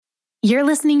You're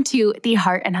listening to the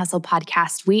Heart and Hustle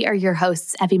podcast. We are your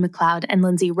hosts, Evie McLeod and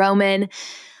Lindsay Roman.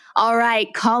 All right,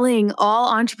 calling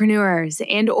all entrepreneurs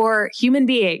and or human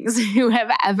beings who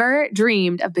have ever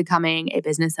dreamed of becoming a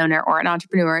business owner or an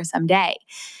entrepreneur someday.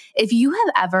 If you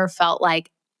have ever felt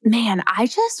like, man, I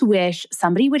just wish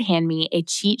somebody would hand me a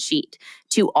cheat sheet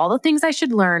to all the things I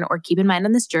should learn or keep in mind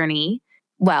on this journey,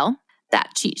 well,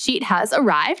 that cheat sheet has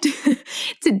arrived.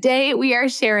 Today, we are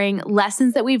sharing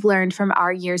lessons that we've learned from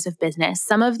our years of business.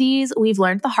 Some of these we've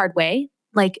learned the hard way,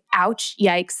 like, ouch,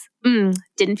 yikes,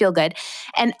 didn't feel good.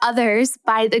 And others,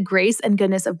 by the grace and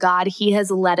goodness of God, He has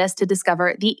led us to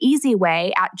discover the easy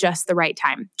way at just the right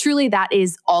time. Truly, that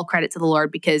is all credit to the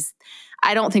Lord, because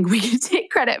I don't think we can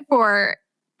take credit for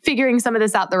figuring some of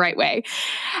this out the right way.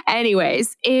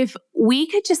 Anyways, if we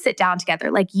could just sit down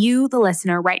together, like you, the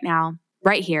listener, right now,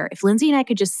 right here, if Lindsay and I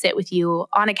could just sit with you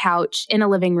on a couch in a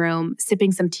living room,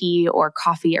 sipping some tea or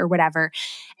coffee or whatever,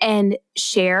 and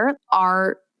share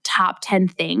our top 10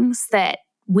 things that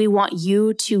we want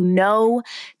you to know,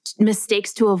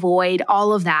 mistakes to avoid,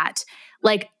 all of that.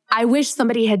 Like, I wish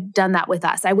somebody had done that with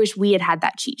us. I wish we had had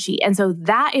that cheat sheet. And so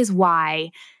that is why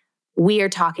we are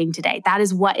talking today. That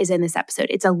is what is in this episode.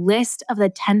 It's a list of the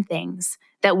 10 things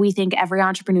that we think every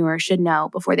entrepreneur should know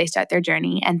before they start their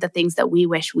journey, and the things that we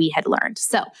wish we had learned.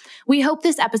 So we hope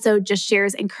this episode just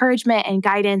shares encouragement and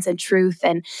guidance and truth,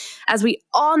 and as we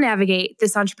all navigate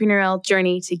this entrepreneurial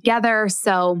journey together.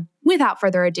 So without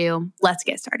further ado, let's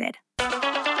get started.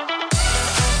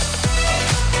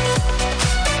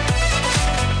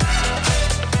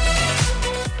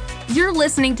 You're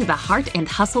listening to the Heart and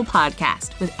Hustle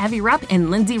podcast with Evie Rupp and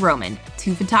Lindsay Roman,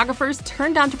 two photographers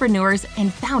turned entrepreneurs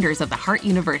and founders of the Heart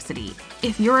University.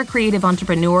 If you're a creative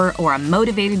entrepreneur or a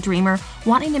motivated dreamer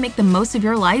wanting to make the most of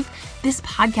your life, this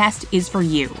podcast is for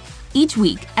you. Each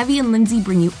week, Evie and Lindsay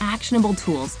bring you actionable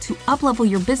tools to uplevel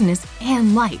your business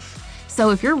and life. So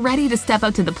if you're ready to step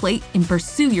up to the plate and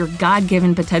pursue your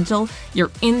God-given potential,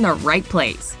 you're in the right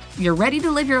place. You're ready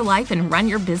to live your life and run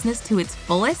your business to its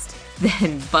fullest?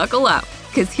 Then buckle up,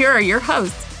 because here are your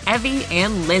hosts, Evie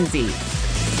and Lindsay.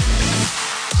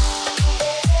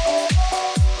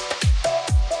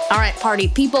 All right, party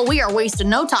people, we are wasting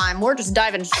no time. We're just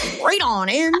diving straight on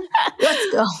in.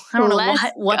 Let's go. I don't know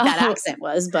what that accent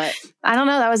was, but I don't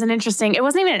know. That was it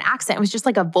wasn't even an accent. It was just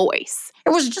like a voice. It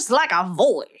was just like a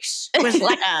voice. It was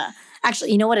like a...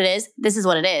 Actually, you know what it is? This is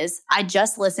what it is. I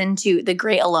just listened to The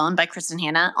Great Alone by Kristen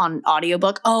Hanna on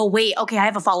audiobook. Oh, wait. Okay, I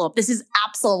have a follow-up. This is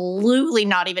absolutely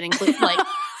not even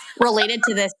related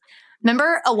to this.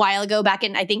 Remember a while ago back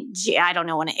in, I think, I don't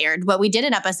know when it aired, but we did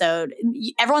an episode.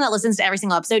 Everyone that listens to every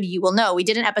single episode, you will know. We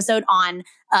did an episode on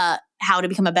how to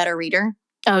become a better reader.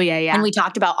 Oh, yeah. And we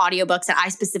talked about audiobooks, and I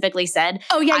specifically said...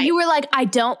 Oh, yeah, you were like, I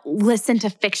don't listen to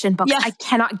fiction books. Yeah. I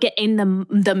cannot get in the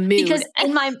mood. Because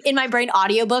in my brain,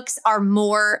 audiobooks are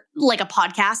more like a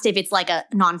podcast if it's like a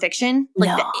nonfiction.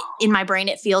 In my brain,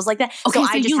 it feels like that. Okay,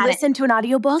 so you listened to an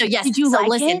audiobook? So yes. Did you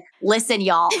like it? Listen,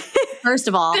 y'all. First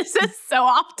of all... This is so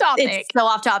off topic. It's so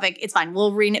off topic. It's fine.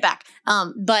 We'll read it back.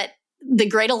 But The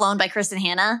Great Alone by Kristen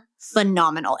Hanna,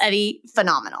 phenomenal. Evie,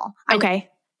 phenomenal. Okay.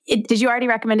 Did you already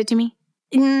recommend it to me?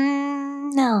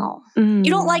 No. You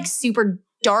don't like super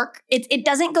dark. It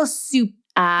doesn't go super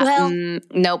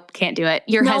nope, can't do it.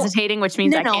 You're hesitating, which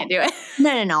means I can't do it.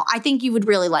 No. I think you would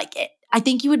really like it. I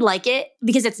think you would like it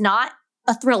because it's not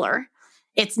a thriller.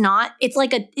 It's not. It's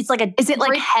like a. Is it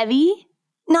like heavy?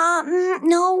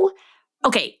 No.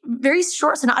 Okay, very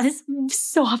short. So this is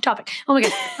so off topic. Oh my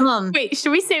God. Wait, should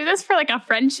we save this for like a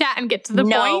friend chat and get to the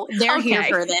point? No, they're here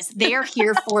for this. They are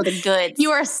here for the goods.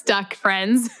 You are stuck,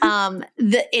 friends.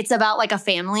 It's about like a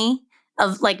family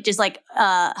of like just like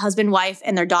husband, wife,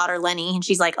 and their daughter Lenny, and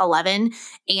she's like 11.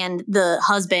 And the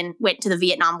husband went to the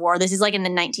Vietnam War. This is like in the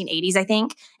 1980s, I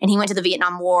think. And he went to the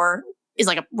Vietnam War.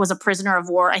 Was a prisoner of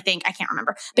war, I think. I can't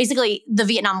remember. Basically, the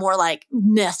Vietnam War like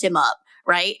messed him up.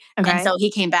 Right. Okay. And so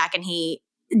he came back and he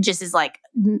just is like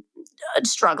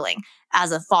struggling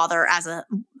as a father, as a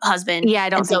husband. Yeah, I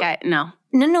don't think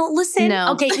No, listen.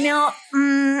 No. Okay, now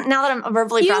that I'm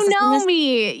verbally processing this. You know this,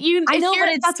 me. I know,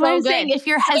 but that's what I'm saying. If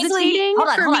you're hesitating,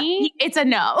 for me, it's a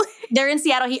no. They're in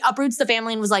Seattle. He uproots the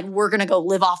family and was like, we're going to go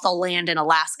live off the land in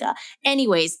Alaska.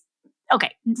 Anyways, okay,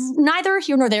 neither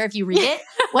here nor there if you read it.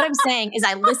 What I'm saying is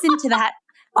I listened to that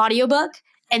audiobook.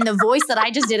 And the voice that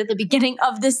I just did at the beginning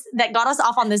of this that got us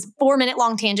off on this 4-minute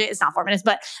long tangent, it's not 4 minutes,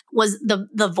 but was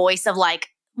the voice of like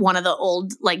one of the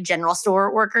old like general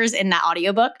store workers in that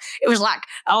audiobook. It was like,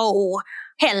 oh,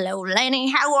 hello,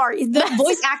 Lenny, how are you? The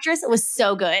voice actress was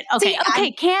so good. Okay.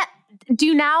 Do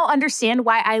you now understand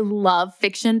why I love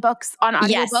fiction books on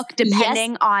audiobook?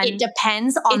 It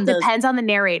depends on the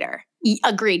narrator.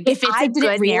 Agreed. If it's a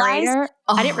good narrator,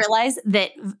 I didn't realize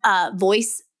that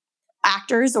voice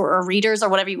actors or readers or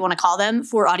whatever you want to call them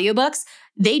for audiobooks,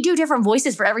 they do different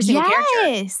voices for every single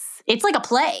character. It's like a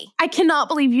play. I cannot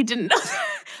believe you didn't know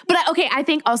that. But okay, I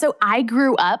think also I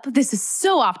grew up, this is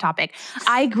so off topic.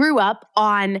 I grew up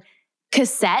on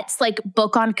cassettes, like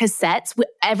book on cassettes.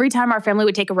 Every time our family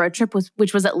would take a road trip,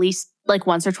 which was at least like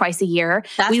once or twice a year,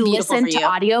 we listened to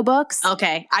audiobooks.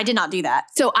 Okay, I did not do that.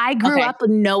 So I grew up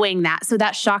knowing that. So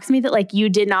that shocks me that like you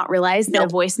did not realize that a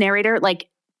voice narrator like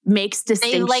makes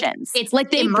distinctions. It's like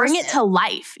they immersive. Bring it to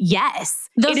life. Yes.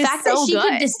 The fact that she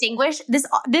could distinguish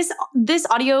this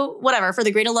audio, whatever, for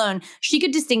The Great Alone, she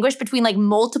could distinguish between like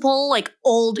multiple like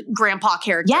old grandpa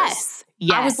characters. Yes.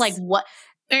 I was like, what?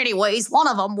 Anyways, one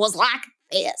of them was like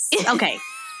this. Okay.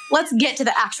 Let's get to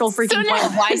the actual freaking point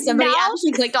of why somebody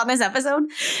actually clicked on this episode.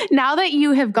 Now that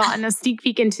you have gotten a sneak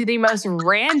peek into the most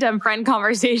random friend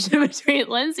conversation between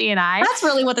Lindsay and I. That's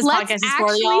really what this podcast is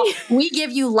for, y'all. We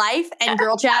give you life and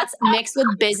girl chats mixed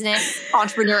with business,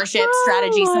 entrepreneurship,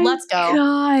 strategy. So let's go.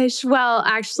 Gosh. Well,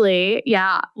 actually,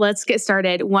 yeah, let's get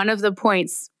started. One of the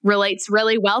points relates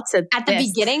really well to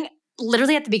the beginning.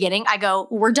 Literally at the beginning, I go,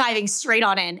 we're diving straight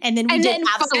on in. And then we did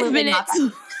absolutely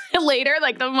nothing. Later,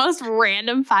 like the most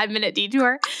random 5-minute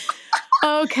detour.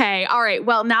 Okay. All right.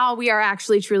 Well, now we are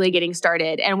actually truly getting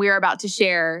started and we are about to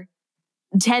share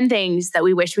 10 things that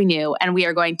we wish we knew and we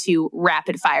are going to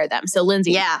rapid fire them. So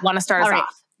Lindsay, want to start us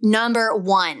off? Number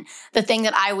 1, the thing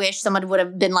that I wish someone would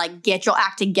have been like, get your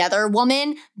act together,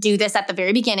 woman. Do this at the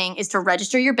very beginning is to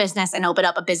register your business and open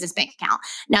up a business bank account.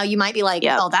 Now you might be like,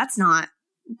 oh, that's not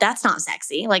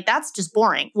sexy. Like, that's just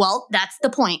boring. Well, that's the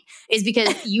point, is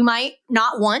because you might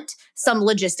not want some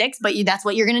logistics, but that's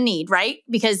what you're going to need, right?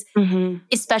 Because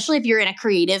especially if you're in a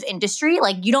creative industry,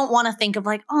 like you don't want to think of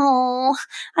like, oh,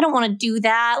 I don't want to do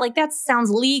that. Like that sounds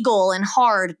legal and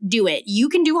hard. Do it. You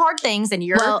can do hard things and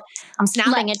I'm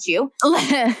snapping at you.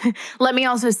 Let me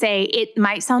also say it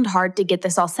might sound hard to get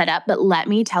this all set up, but let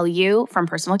me tell you from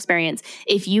personal experience,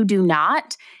 if you do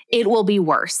not, it will be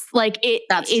worse. Like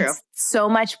That's true. It's so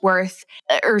much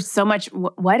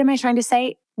what am I trying to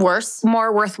say? Worse?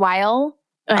 More worthwhile.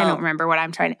 I don't remember what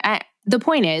I'm trying to, the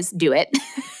point is do it.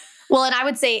 Well, and I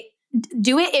would say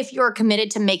do it if you're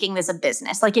committed to making this a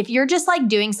business. Like if you're just like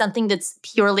doing something that's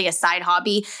purely a side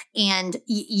hobby and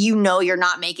you know you're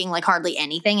not making like hardly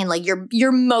anything and like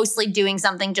you're mostly doing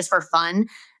something just for fun,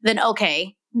 then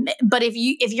okay. But if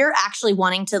you're actually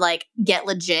wanting to like get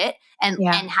legit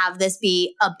and have this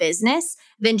be a business,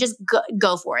 then just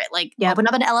go for it. Like open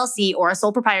up an LLC or a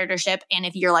sole proprietorship. And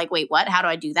if you're like, wait, what? How do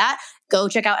I do that? Go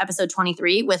check out episode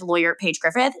 23 with lawyer Paige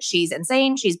Griffith. She's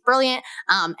insane. She's brilliant.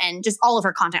 And just all of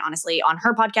her content, honestly, on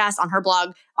her podcast, on her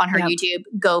blog, on her YouTube,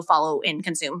 go follow and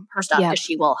consume her stuff because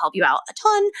she will help you out a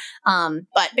ton.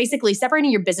 But basically separating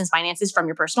your business finances from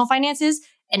your personal finances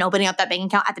and opening up that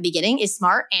bank account at the beginning is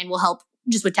smart and will help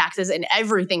just with taxes and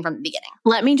everything from the beginning.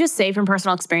 Let me just say from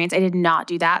personal experience, I did not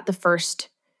do that the first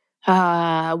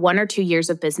 1 or 2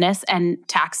 years of business, and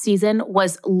tax season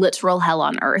was literal hell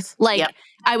on earth. Like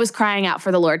I was crying out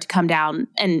for the Lord to come down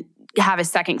and have a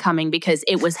second coming because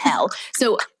it was hell.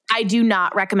 So I do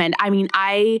not recommend. I mean,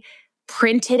 I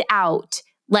printed out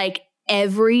like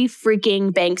every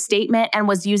freaking bank statement and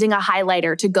was using a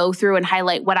highlighter to go through and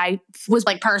highlight what I was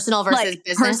like personal versus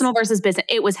business. Personal versus business.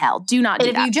 It was hell. Do not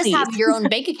do that. If you just have your own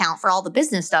bank account for all the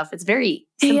business stuff, it's very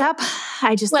simple. Yep.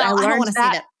 I don't want to say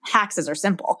that taxes are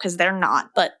simple because they're not,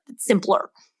 but it's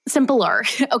simpler.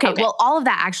 Okay. Well, all of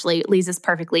that actually leads us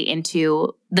perfectly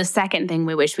into the second thing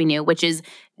we wish we knew, which is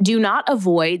do not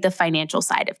avoid the financial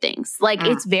side of things. Like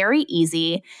it's very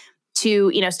easy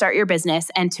to, start your business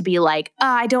and to be like, oh,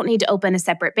 I don't need to open a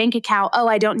separate bank account. Oh,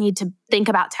 I don't need to think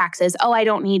about taxes. Oh, I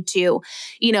don't need to,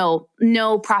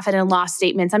 no profit and loss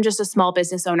statements. I'm just a small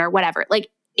business owner, whatever. Like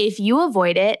if you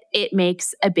avoid it, it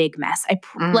makes a big mess.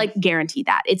 I guarantee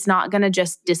that. It's not going to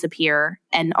just disappear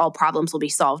and all problems will be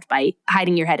solved by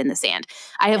hiding your head in the sand.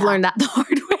 I have learned that the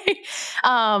hard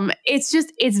way.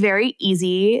 It's very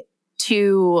easy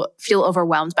to feel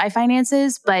overwhelmed by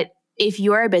finances, but if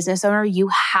you are a business owner, you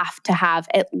have to have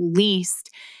at least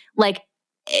like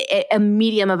a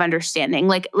medium of understanding,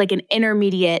 like an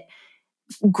intermediate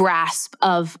grasp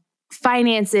of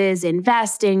finances,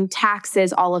 investing,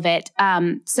 taxes, all of it.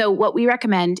 So what we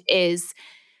recommend is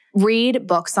read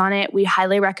books on it. We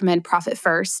highly recommend Profit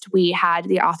First. We had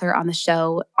the author on the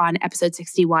show on episode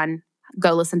 61.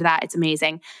 Go listen to that. It's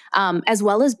amazing. As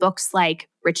well as books like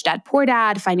Rich Dad, Poor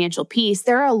Dad, Financial Peace.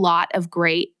 There are a lot of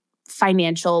great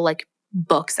financial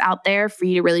books out there for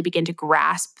you to really begin to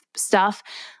grasp stuff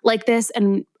like this.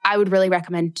 And I would really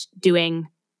recommend doing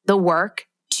the work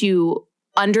to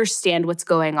understand what's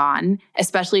going on,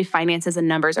 especially if finances and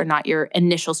numbers are not your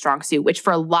initial strong suit, which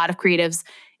for a lot of creatives,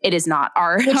 it is not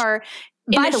our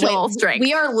by the way, strength.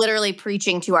 We are literally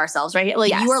preaching to ourselves, right?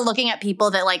 Like Yes. you are looking at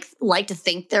people that like to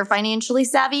think they're financially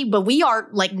savvy, but we are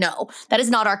like, no, that is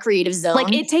not our creative zone.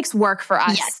 Like it takes work for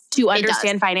us to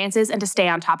understand finances and to stay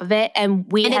on top of it. And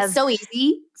it's so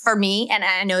easy for me, and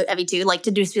I know Evie too, like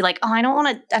to just be like, oh, I don't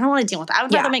want to deal with that. I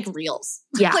would rather make reels.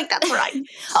 Yeah. Like that's right.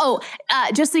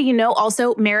 Just so you know,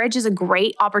 also marriage is a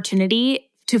great opportunity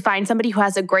to find somebody who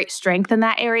has a great strength in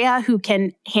that area who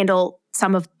can handle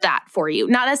some of that for you.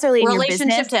 Not necessarily in your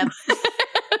business. Tip.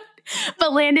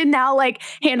 But Landon now like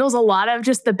handles a lot of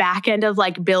just the back end of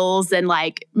like bills and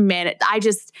like, man, I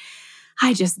just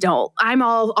don't. I'm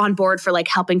all on board for like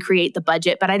helping create the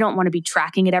budget, but I don't want to be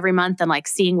tracking it every month and like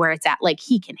seeing where it's at. Like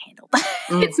he can handle that.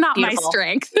 It's not beautiful. my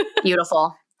strength.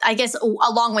 Beautiful. I guess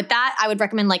along with that, I would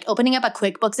recommend like opening up a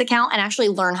QuickBooks account and actually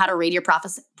learn how to read your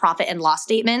profit and loss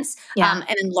statements. And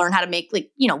then learn how to make like,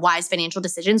 wise financial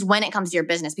decisions when it comes to your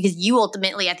business, because you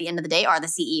ultimately at the end of the day are the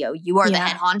CEO. You are the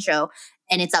head honcho,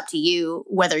 and it's up to you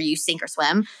whether you sink or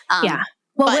swim.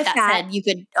 Well, but with that said, you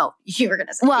could, you were going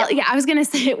to say. Well, I was going to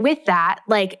say with that,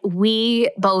 like we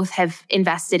both have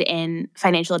invested in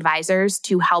financial advisors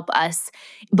to help us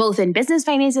both in business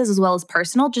finances as well as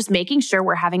personal, just making sure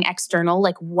we're having external,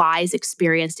 like wise,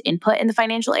 experienced input in the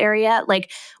financial area.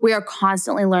 Like we are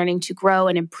constantly learning to grow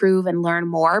and improve and learn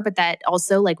more. But that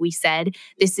also, like we said,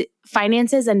 this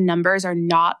finances and numbers are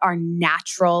not our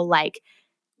natural, like,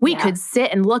 we could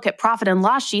sit and look at profit and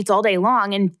loss sheets all day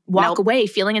long and walk away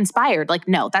feeling inspired. Like,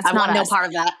 no, that's not I want us. no part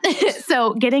of that.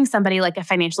 So getting somebody like a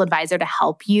financial advisor to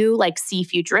help you like see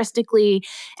futuristically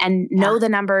and know the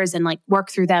numbers and like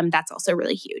work through them, that's also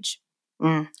really huge.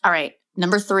 All right.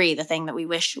 Number 3, the thing that we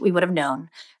wish we would have known.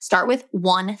 Start with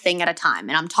one thing at a time.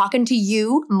 And I'm talking to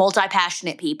you,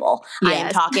 multi-passionate people. Yes. I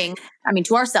am talking,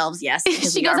 to ourselves, yes.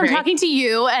 She goes, I'm talking to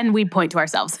you, and we point to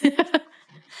ourselves.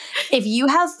 If you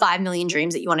have 5 million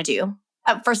dreams that you want to do,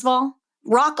 first of all,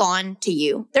 rock on to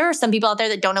you. There are some people out there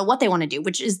that don't know what they want to do,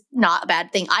 which is not a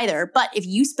bad thing either. But if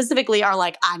you specifically are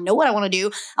like, I know what I want to do.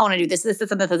 I want to do this, and this,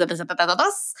 then that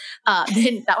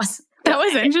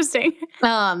was interesting.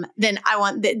 Then I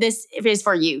want this. If it is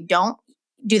for you, don't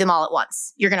do them all at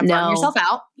once. You're going to burn yourself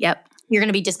out. Yep. You're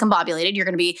going to be discombobulated. You're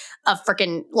going to be a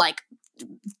freaking like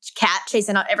cat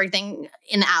chasing out everything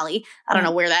in the alley. I don't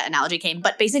know where that analogy came,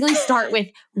 but basically start with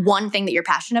one thing that you're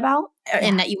passionate about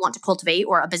and that you want to cultivate,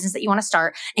 or a business that you want to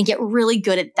start, and get really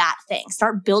good at that thing.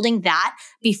 Start building that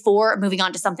before moving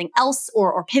on to something else,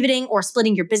 or pivoting, or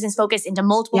splitting your business focus into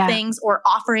multiple things, or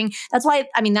offering. That's why,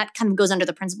 that kind of goes under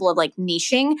the principle of like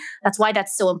niching. That's why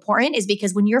that's so important, is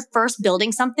because when you're first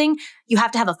building something, you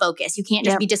have to have a focus. You can't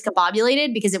just be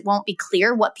discombobulated, because it won't be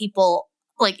clear what people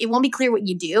it won't be clear what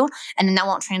you do, and then that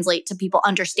won't translate to people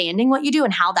understanding what you do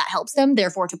and how that helps them,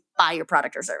 therefore, to buy your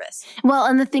product or service. Well,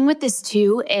 and the thing with this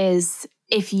too is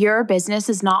if your business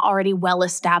is not already well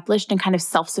established and kind of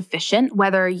self-sufficient,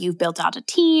 whether you've built out a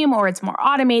team or it's more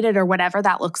automated or whatever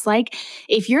that looks like,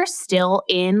 if you're still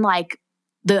in like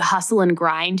the hustle and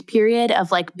grind period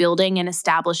of like building and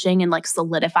establishing and like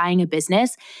solidifying a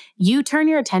business, you turn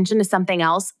your attention to something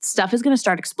else, stuff is going to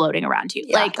start exploding around you.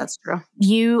 Yeah, that's true.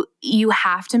 You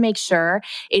have to make sure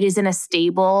it is in a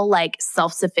stable, like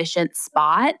self-sufficient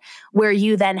spot where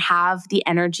you then have the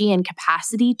energy and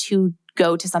capacity to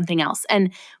go to something else.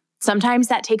 And sometimes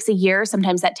that takes a year,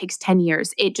 sometimes that takes 10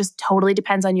 years. It just totally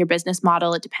depends on your business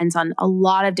model. It depends on a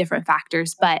lot of different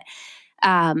factors, but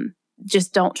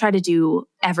just don't try to do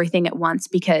everything at once,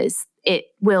 because it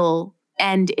will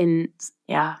end in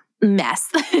mess.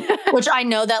 Which I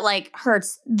know that like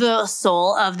hurts the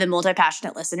soul of the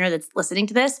multi-passionate listener that's listening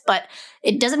to this, but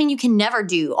it doesn't mean you can never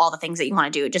do all the things that you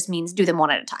want to do. It just means do them one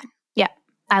at a time. Yeah,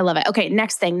 I love it. Okay,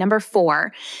 next thing, number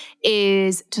 4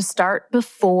 is to start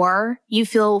before you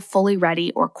feel fully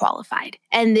ready or qualified.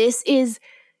 And this is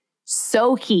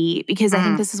so key, because I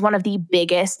think this is one of the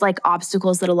biggest like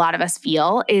obstacles that a lot of us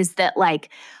feel, is that like,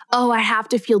 oh, I have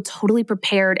to feel totally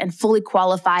prepared and fully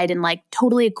qualified and like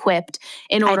totally equipped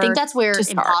in order. I think that's where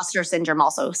imposter syndrome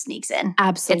also sneaks in.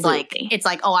 Absolutely. It's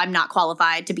like, oh, I'm not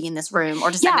qualified to be in this room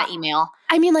or to send that email.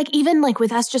 Like even like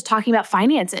with us just talking about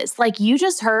finances, like you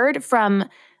just heard from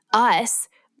us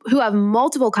who have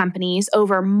multiple companies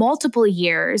over multiple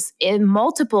years in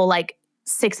multiple like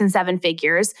 6 and 7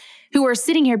 figures, who are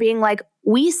sitting here being like,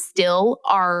 we still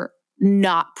are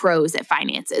not pros at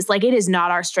finances. Like it is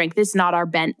not our strength. It's not our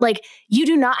bent. Like you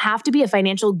do not have to be a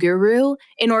financial guru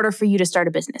in order for you to start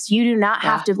a business. You do not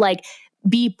have to like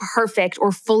be perfect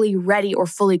or fully ready or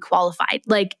fully qualified.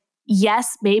 Like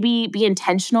yes, maybe be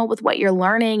intentional with what you're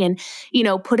learning and,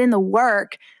 put in the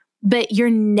work, but you're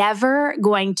never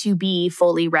going to be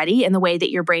fully ready in the way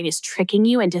that your brain is tricking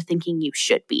you into thinking you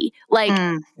should be.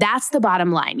 Like, that's the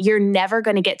bottom line. You're never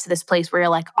going to get to this place where you're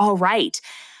like, all right,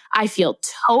 I feel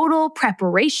total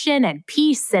preparation and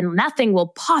peace and nothing will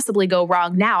possibly go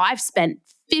wrong. Now I've spent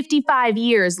 55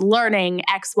 years learning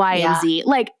X, Y, and Z.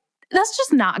 Like, that's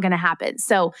just not going to happen.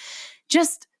 So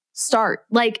just start.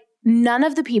 Like, none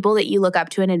of the people that you look up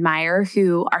to and admire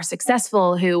who are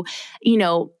successful, who,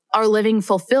 are living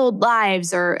fulfilled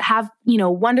lives or have,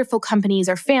 wonderful companies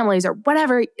or families or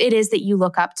whatever it is that you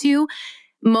look up to,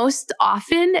 most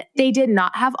often they did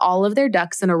not have all of their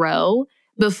ducks in a row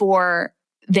before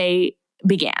they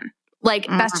began. Like,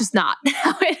 that's just not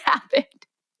how it happened.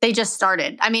 They just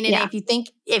started. I mean, and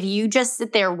if you just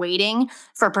sit there waiting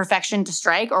for perfection to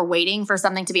strike or waiting for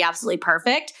something to be absolutely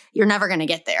perfect, you're never going to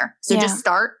get there. So just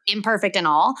start, imperfect and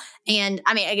all. And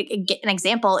I mean, an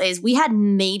example is we had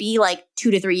maybe like 2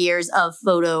 to 3 years of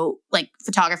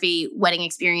photography wedding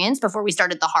experience before we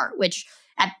started The Heart, which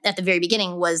at the very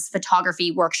beginning was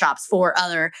photography workshops for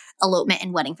other elopement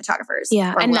and wedding photographers.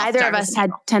 Yeah. And neither of us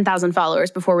had 10,000 followers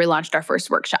before we launched our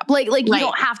first workshop. Like you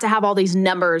don't have to have all these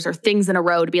numbers or things in a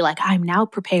row to be like, I'm now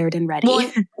prepared and ready.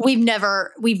 Well, we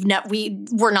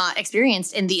were not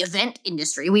experienced in the event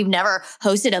industry. We've never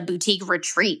hosted a boutique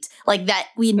retreat like that.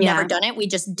 We'd never done it. We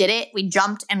just did it. We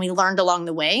jumped and we learned along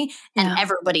the way. And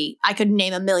everybody, I could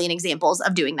name a million examples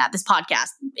of doing that. This podcast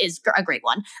is a great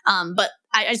one. But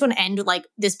I just want to end like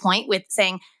this point with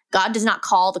saying God does not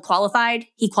call the qualified.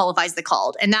 He qualifies the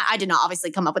called. And that I did not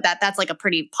obviously come up with that. That's like a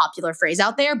pretty popular phrase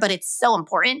out there, but it's so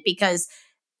important because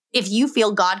if you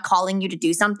feel God calling you to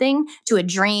do something, to a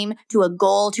dream, to a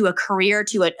goal, to a career,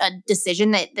 to a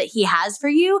decision that he has for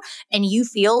you, and you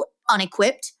feel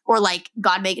unequipped or like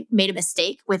God made a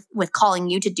mistake with calling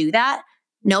you to do that,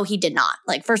 no, he did not.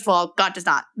 Like, first of all, God does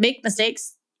not make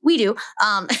mistakes. We do.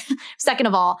 Second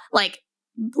of all, like,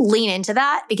 lean into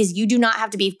that because you do not have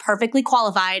to be perfectly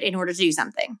qualified in order to do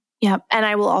something. Yep. And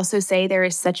I will also say there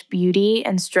is such beauty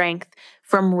and strength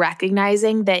from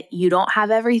recognizing that you don't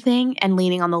have everything and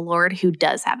leaning on the Lord who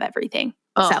does have everything.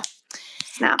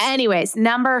 Anyways,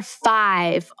 number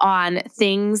 5 on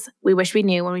things we wish we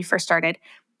knew when we first started.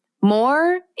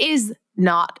 More is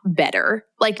not better.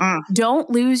 Like, don't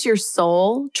lose your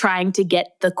soul trying to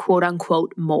get the quote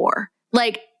unquote more.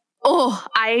 Like,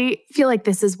 I feel like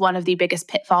this is one of the biggest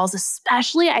pitfalls,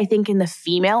 especially I think in the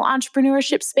female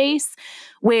entrepreneurship space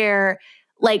where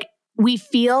like we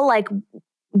feel like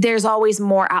there's always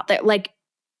more out there. Like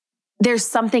there's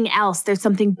something else, there's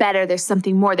something better, there's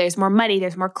something more, there's more money,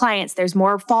 there's more clients, there's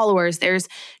more followers, there's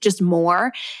just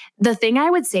more. The thing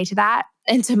I would say to that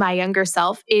and to my younger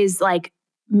self is like,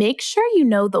 make sure you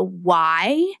know the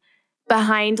why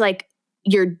behind like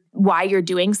why you're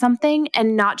doing something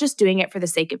and not just doing it for the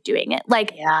sake of doing it.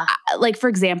 Like, like for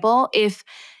example, if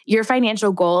your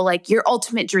financial goal, like your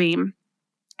ultimate dream,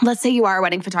 let's say you are a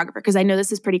wedding photographer, because I know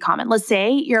this is pretty common. Let's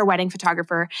say you're a wedding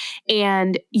photographer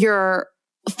and your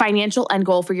financial end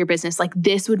goal for your business, like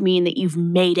this would mean that you've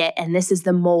made it and this is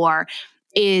the more,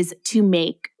 is to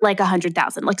make like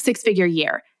 100,000, like 6-figure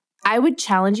year. I would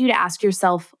challenge you to ask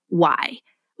yourself why.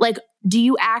 Like, do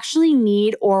you actually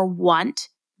need or want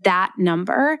that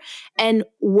number? And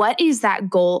what is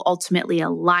that goal ultimately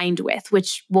aligned with,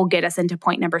 which will get us into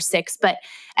point number 6. But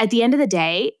at the end of the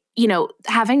day,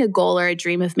 having a goal or a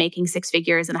dream of making 6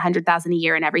 figures and 100,000 a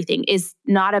year and everything is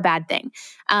not a bad thing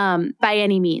by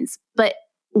any means. But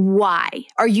why?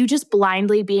 Are you just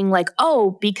blindly being like,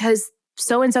 because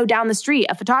so-and-so down the street,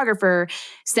 a photographer,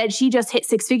 said she just hit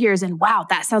 6 figures and wow,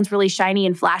 that sounds really shiny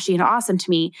and flashy and awesome to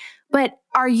me. But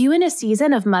are you in a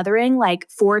season of mothering like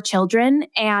 4 children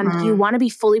and you want to be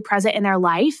fully present in their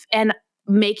life? And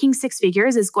making 6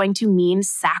 figures is going to mean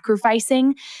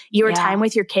sacrificing your time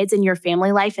with your kids and your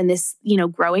family life in this,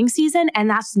 growing season. And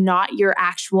that's not your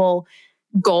actual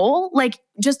goal. Like,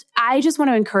 I just want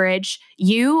to encourage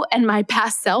you and my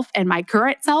past self and my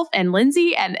current self and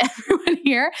Lindsay and everyone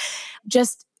here,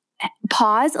 just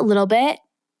pause a little bit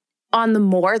on the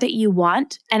more that you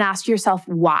want and ask yourself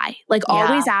why. Like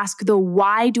always ask the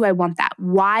why do I want that?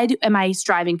 Why am I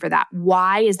striving for that?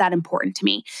 Why is that important to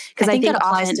me? Because I think that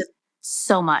applies often to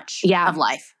so much of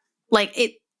life. Like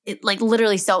it like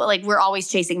literally so like we're always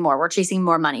chasing more. We're chasing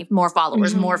more money, more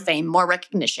followers, more fame, more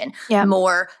recognition,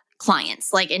 more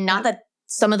clients. Like, and not that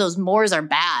some of those mores are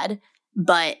bad,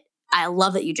 but I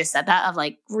love that you just said that of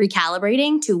like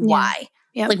recalibrating to why.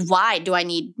 Yep. Like, why do I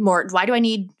need more? Why do I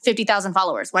need 50,000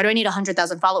 followers? Why do I need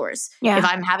 100,000 followers? Yeah. If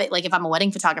I'm a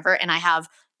wedding photographer and I have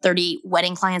 30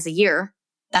 wedding clients a year,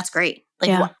 that's great.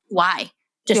 Like, why?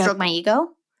 Just stroke my ego?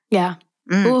 Yeah.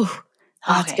 Ooh,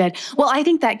 that's Okay. good. Well, I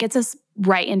think that gets us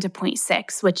right into point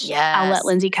 6, which I'll let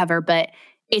Lindsay cover. But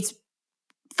it's,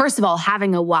 first of all,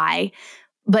 having a why.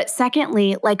 But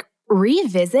secondly, like,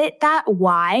 revisit that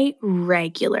why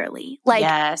regularly. Like,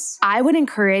 I would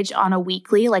encourage on a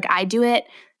weekly, like I do it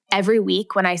every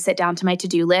week when I sit down to my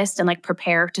to-do list and like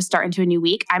prepare to start into a new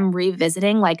week. I'm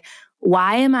revisiting, like,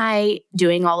 why am I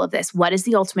doing all of this? What is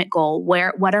the ultimate goal?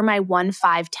 What are my 1,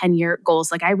 5, 10-year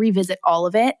goals? Like, I revisit all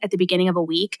of it at the beginning of a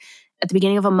week, at the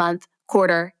beginning of a month,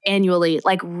 quarter, annually,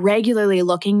 like regularly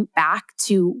looking back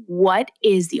to what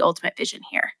is the ultimate vision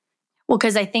here. Well,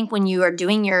 because I think when you are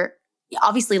doing your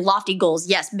obviously lofty goals,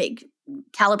 yes, big,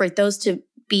 calibrate those to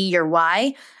be your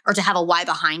why or to have a why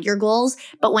behind your goals.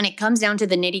 But when it comes down to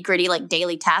the nitty gritty, like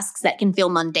daily tasks that can feel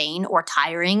mundane or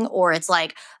tiring, or it's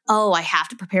like, oh, I have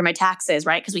to prepare my taxes,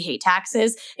 right? Because we hate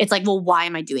taxes. It's like, well, why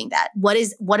am I doing that? What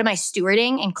am I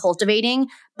stewarding and cultivating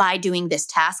by doing this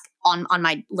task on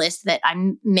my list that I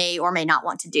may or may not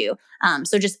want to do?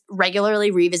 So just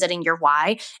regularly revisiting your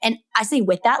why. And I say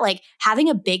with that, like having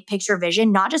a big picture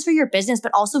vision, not just for your business,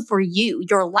 but also for you,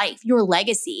 your life, your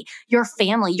legacy, your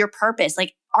family, your purpose.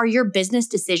 Like, are your business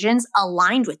decisions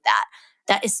aligned with that?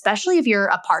 That especially if you're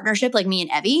a partnership like me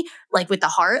and Evie, like with the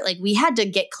heart, like we had to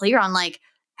get clear on like,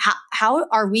 how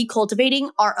are we cultivating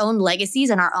our own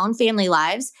legacies and our own family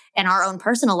lives and our own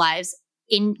personal lives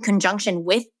in conjunction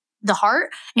with the heart?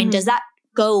 And does that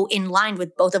go in line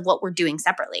with both of what we're doing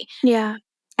separately? Yeah.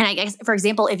 And I guess, for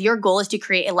example, if your goal is to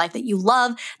create a life that you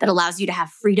love, that allows you to have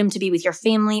freedom to be with your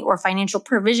family or financial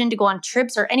provision to go on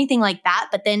trips or anything like that,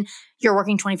 but then you're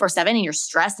working 24/7 and you're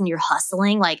stressed and you're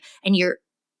hustling, like, and you're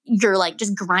like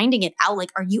just grinding it out.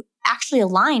 Like, are you actually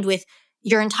aligned with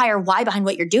your entire why behind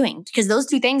what you're doing? Because those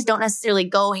two things don't necessarily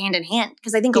go hand in hand.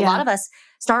 Because I think a lot of us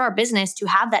start our business to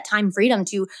have that time freedom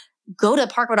to go to the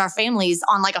park with our families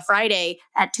on like a Friday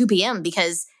at 2 p.m.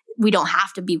 because we don't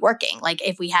have to be working. Like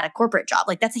if we had a corporate job,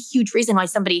 like that's a huge reason why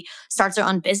somebody starts their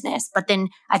own business. But then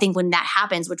I think when that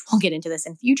happens, which we'll get into this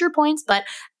in future points, but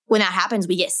when that happens,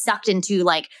 we get sucked into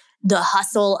like the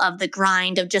hustle of the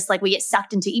grind of just like, we get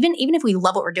sucked into, even if we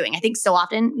love what we're doing. I think so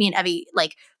often me and Evie,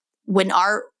 like when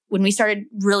we started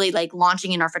really like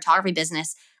launching in our photography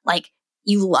business, like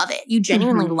you love it, you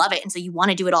genuinely love it. And so you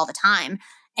want to do it all the time.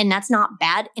 And that's not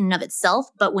bad in and of itself.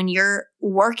 But when you're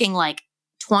working like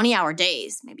 20-hour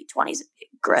days, maybe 20 is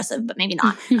aggressive, but maybe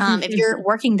not. If you're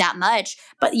working that much,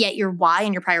 but yet your why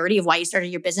and your priority of why you started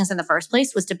your business in the first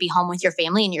place was to be home with your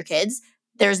family and your kids,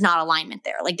 there's not alignment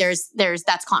there. Like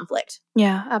that's conflict.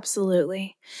 Yeah,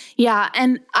 absolutely. Yeah.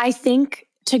 And I think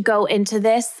to go into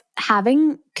this,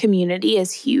 having community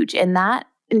is huge in that,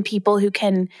 and people who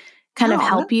can kind of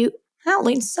help you. Oh,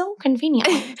 it's so convenient.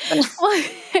 Did you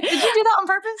do that on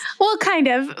purpose? Well, kind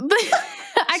of.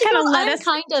 I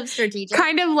kind of strategic.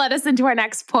 Kind of led us into our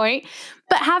next point.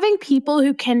 But having people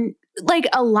who can like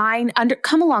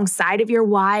come alongside of your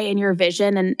why and your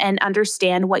vision and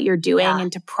understand what you're doing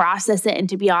and to process it and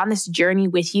to be on this journey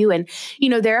with you. And,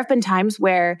 there have been times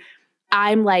where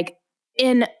I'm like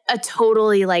in a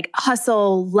totally like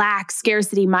hustle, lack,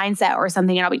 scarcity mindset or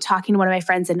something. And I'll be talking to one of my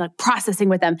friends and like processing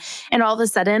with them. And all of a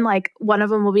sudden, like one of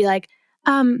them will be like,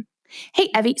 hey,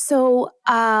 Evie, so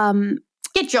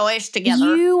get your ish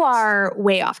together. You are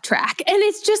way off track. And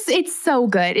it's so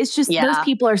good. It's just those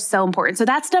people are so important. So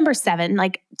that's number 7,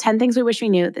 like 10 things we wish we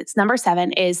knew. That's number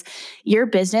 7 is your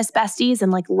business besties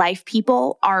and like life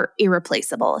people are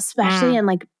irreplaceable, especially in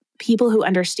like people who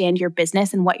understand your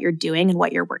business and what you're doing and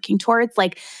what you're working towards.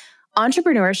 Like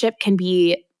entrepreneurship can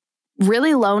be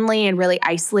really lonely and really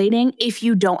isolating if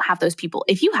you don't have those people.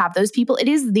 If you have those people, it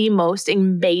is the most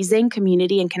amazing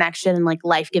community and connection and like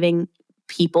life-giving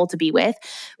people to be with.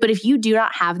 But if you do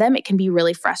not have them, it can be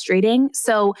really frustrating.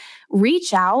 So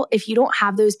reach out if you don't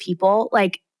have those people,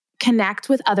 like connect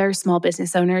with other small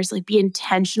business owners, like be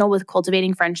intentional with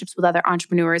cultivating friendships with other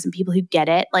entrepreneurs and people who get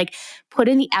it. Like put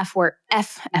in the effort,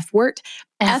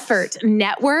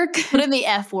 network. Put in the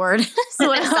F word. So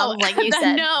what it sounds like you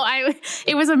said. No,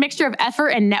 it was a mixture of effort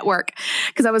and network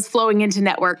because I was flowing into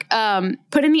network.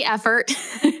 Put in the effort,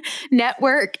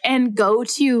 network, and go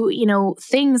to,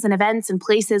 things and events and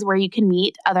places where you can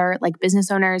meet other like business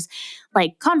owners,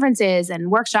 like conferences and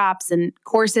workshops and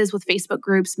courses with Facebook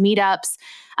groups, meetups,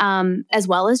 as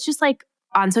well as just like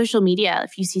on social media.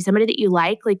 If you see somebody that you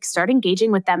like start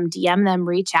engaging with them, DM them,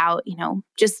 reach out,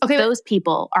 those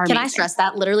people are amazing. Can I stress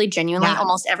that literally genuinely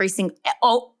almost every single,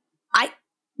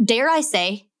 I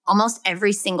say almost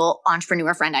every single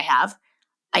entrepreneur friend I have,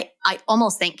 I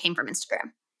almost think came from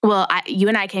Instagram. Well, you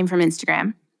and I came from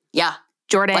Instagram. Yeah.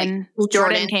 Jordan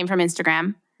came from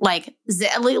Instagram. Like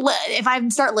if I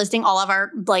start listing all of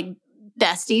our like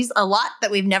besties, a lot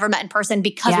that we've never met in person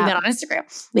because we met on Instagram.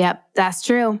 Yep, that's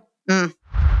true.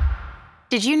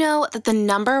 Did you know that the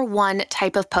number one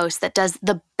type of post that does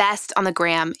the best on the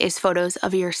gram is photos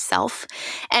of yourself?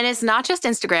 And it's not just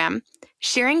Instagram.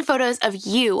 Sharing photos of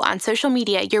you on social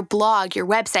media, your blog, your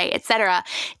website, etc.,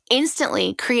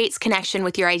 instantly creates connection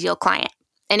with your ideal client.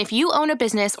 And if you own a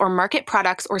business or market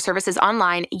products or services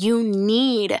online, you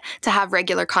need to have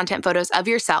regular content photos of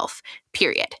yourself,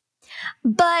 period.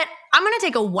 But I'm going to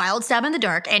take a wild stab in the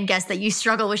dark and guess that you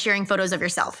struggle with sharing photos of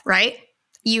yourself, right?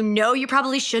 You know you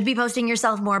probably should be posting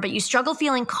yourself more, but you struggle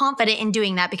feeling confident in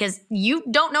doing that because you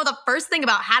don't know the first thing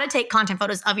about how to take content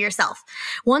photos of yourself.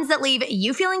 Ones that leave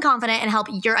you feeling confident and help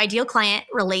your ideal client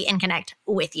relate and connect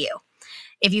with you.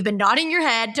 If you've been nodding your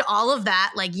head to all of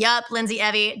that, like, yup, Lindsay,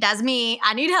 Evie, that's me,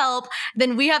 I need help,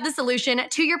 then we have the solution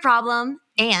to your problem,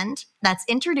 and that's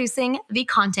introducing the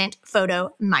Content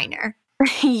Photo Miner.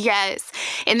 Yes.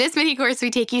 In this mini course, we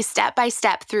take you step by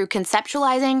step through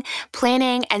conceptualizing,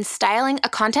 planning, and styling a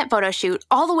content photo shoot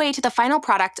all the way to the final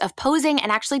product of posing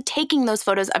and actually taking those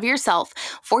photos of yourself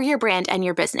for your brand and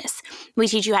your business. We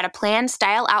teach you how to plan,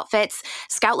 style outfits,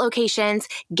 scout locations,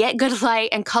 get good light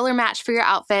and color match for your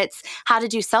outfits, how to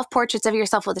do self-portraits of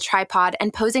yourself with a tripod,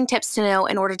 and posing tips to know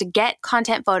in order to get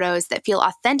content photos that feel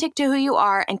authentic to who you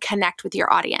are and connect with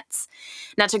your audience.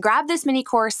 Now, to grab this mini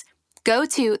course, go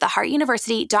to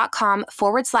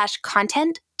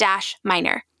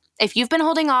theheartuniversity.com/content-miner. If you've been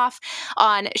holding off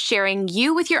on sharing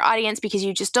you with your audience because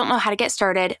you just don't know how to get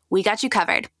started, we got you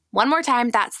covered. One more time,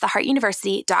 that's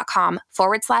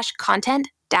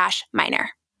theheartuniversity.com/content-miner.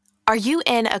 Are you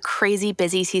in a crazy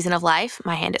busy season of life?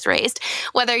 My hand is raised.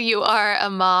 Whether you are a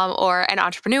mom or an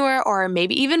entrepreneur or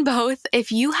maybe even both,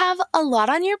 if you have a lot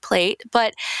on your plate,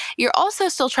 but you're also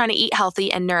still trying to eat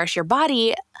healthy and nourish your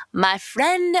body, my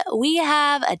friend, we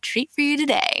have a treat for you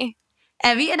today.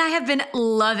 Evie and I have been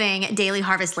loving Daily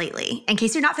Harvest lately. In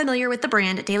case you're not familiar with the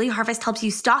brand, Daily Harvest helps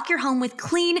you stock your home with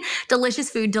clean,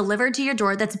 delicious food delivered to your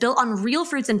door that's built on real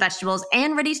fruits and vegetables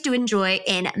and ready to enjoy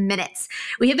in minutes.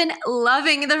 We have been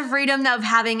loving the freedom of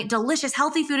having delicious,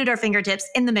 healthy food at our fingertips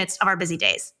in the midst of our busy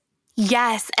days.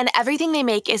 Yes, and everything they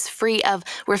make is free of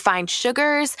refined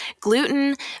sugars,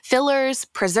 gluten, fillers,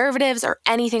 preservatives, or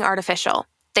anything artificial.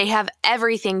 They have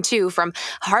everything too, from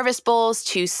harvest bowls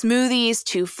to smoothies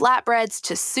to flatbreads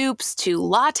to soups to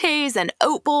lattes and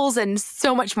oat bowls and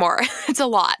so much more. It's a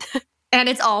lot. And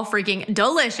it's all freaking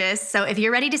delicious. So if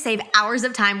you're ready to save hours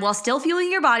of time while still fueling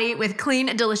your body with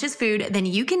clean, delicious food, then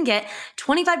you can get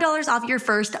 $25 off your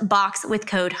first box with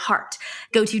code HEART.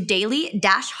 Go to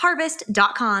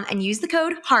daily-harvest.com and use the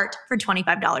code HEART for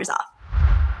 $25 off.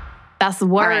 That's the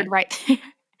word right there.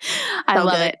 I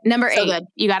love it. Number 8. Good.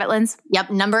 You got it, Linz?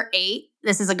 Yep. Number 8.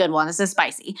 This is a good one. This is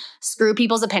spicy. Screw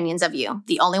people's opinions of you.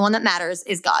 The only one that matters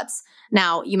is God's.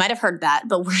 Now, you might have heard that,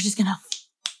 but we're just going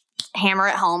to hammer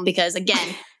it home because,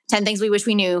 again, 10 things we wish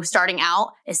we knew starting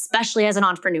out, especially as an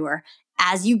entrepreneur.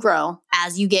 As you grow,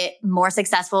 as you get more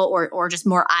successful or just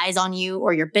more eyes on you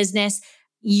or your business,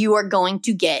 you are going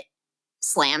to get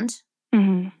slammed.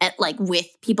 With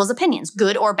people's opinions,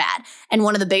 good or bad. And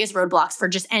one of the biggest roadblocks for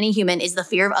just any human is the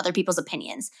fear of other people's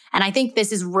opinions. And I think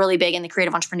this is really big in the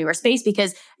creative entrepreneur space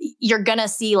because you're going to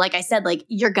see, like I said,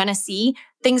 you're going to see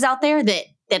things out there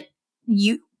that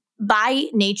you, by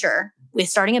nature, with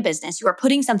starting a business, you are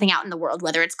putting something out in the world,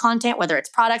 whether it's content, whether it's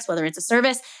products, whether it's a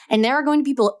service. And there are going to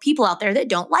be people out there that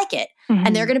don't like it.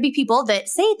 And there are going to be people that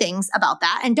say things about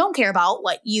that and don't care about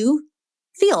what you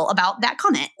feel about that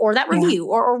comment or that review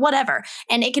or whatever.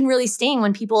 And it can really sting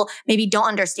when people maybe don't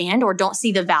understand or don't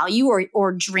see the value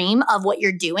or dream of what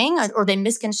you're doing or they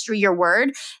misconstrue your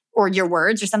word or your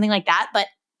words or something like that. But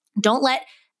don't let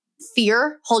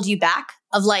fear hold you back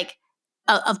of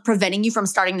preventing you from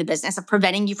starting the business, of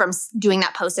preventing you from doing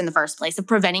that post in the first place, of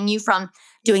preventing you from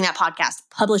doing that podcast,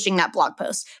 publishing that blog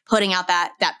post, putting out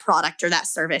that product or that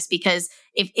service. Because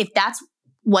if that's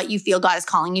what you feel God is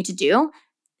calling you to do,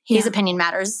 His opinion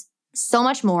matters so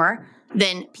much more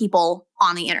than people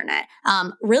on the internet.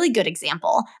 Really good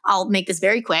example. I'll make this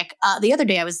very quick. The other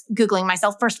day I was Googling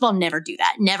myself. First of all, never do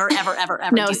that. Never, ever, ever,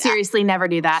 ever No, do that. seriously, never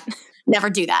do that.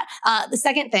 Never do that. The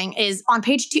second thing is on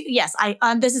page 2. Yes,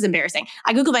 this is embarrassing.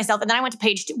 I Googled myself and then I went to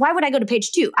page 2. Why would I go to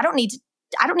page 2? I don't need to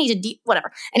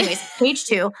whatever. Anyways, page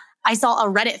 2, I saw a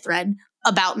Reddit thread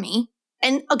about me.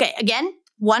 And okay, again,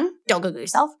 1, don't Google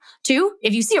yourself. 2,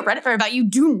 if you see a Reddit thread about you,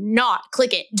 do not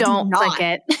click it. Don't click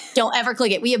it. Don't ever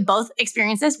click it. We have both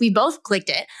experienced this. We both clicked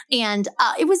it. And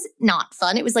it was not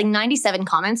fun. It was 97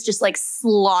 comments just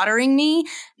slaughtering me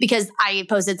because I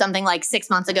posted something 6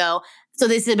 months ago So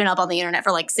this had been up on the internet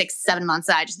for like 6-7 months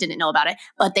and I just didn't know about it.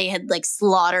 But they had like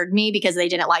slaughtered me because they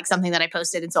didn't like something that I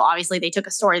posted. And so obviously they took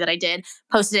a story that I did,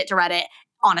 posted it to Reddit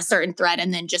on a certain thread,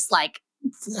 and then just like,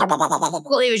 it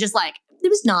was just like, it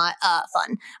was not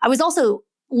fun. I was also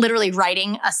literally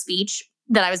writing a speech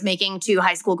that I was making to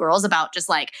high school girls about just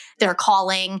like their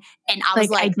calling. And I was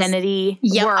like identity,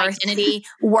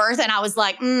 worth. And I was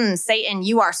like, Satan,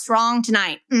 you are strong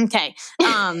tonight. Okay.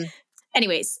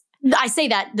 Anyways, I say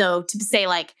that though, to say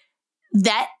like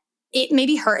that it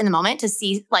maybe hurt in the moment to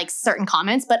see like certain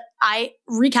comments, but I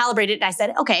recalibrated and I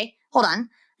said, okay, hold on.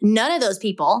 None of those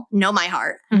people know my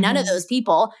heart. Mm-hmm. None of those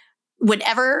people would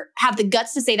ever have the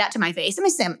guts to say that to my face. I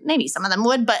mean, maybe some of them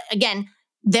would, but again,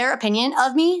 their opinion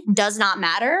of me does not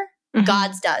matter. Mm-hmm.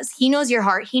 God's does. He knows your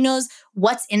heart. He knows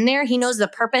what's in there. He knows the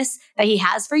purpose that he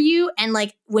has for you. And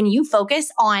like when you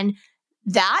focus on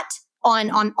that,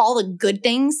 on all the good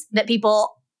things that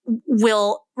people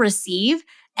will receive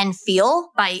and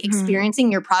feel by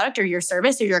experiencing your product or your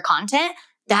service or your content,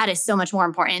 that is so much more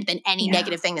important than any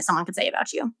negative thing that someone could say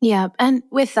about you. Yeah. And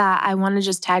with that, I want to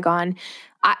just tag on,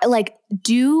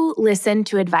 do listen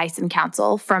to advice and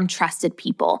counsel from trusted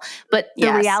people. But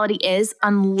the reality is,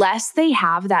 unless they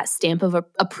have that stamp of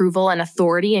approval and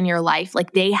authority in your life,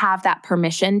 like they have that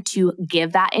permission to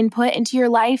give that input into your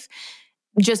life,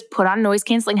 just put on noise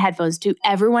canceling headphones to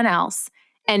everyone else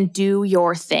and do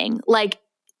your thing. Like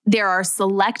there are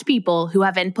select people who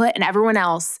have input and everyone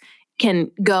else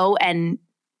can go and,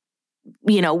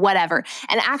 whatever.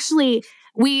 And actually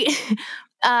we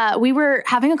were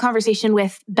having a conversation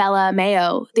with Bella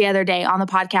Mayo the other day on the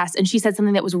podcast, and she said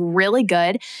something that was really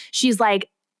good. She's like,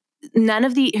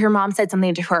 her mom said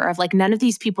something to her of like, none of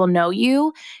these people know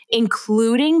you,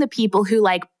 including the people who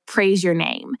like praise your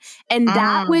name. And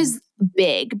that was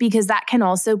big because that can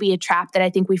also be a trap that I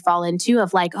think we fall into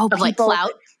of like, people, like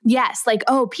clout. Yes. Like,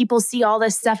 people see all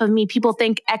this stuff of me. People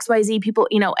think XYZ, people,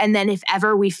 and then if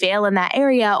ever we fail in that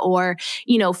area or,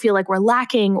 feel like we're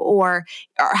lacking or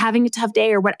having a tough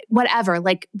day or whatever,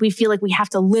 like we feel like we have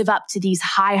to live up to these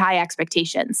high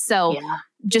expectations. So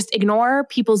just ignore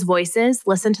people's voices,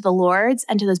 listen to the Lord's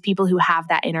and to those people who have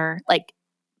that inner like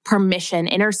permission,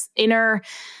 inner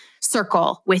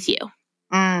circle with you.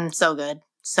 So good.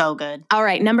 So good. All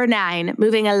right. Number 9,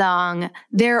 moving along.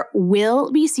 There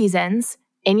will be seasons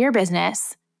in your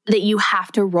business that you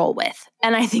have to roll with.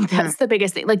 And I think that's the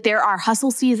biggest thing. Like there are hustle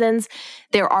seasons,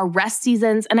 there are rest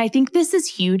seasons. And I think this is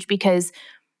huge because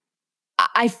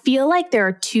I feel like there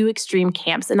are 2 extreme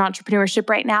camps in entrepreneurship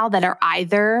right now that are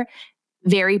either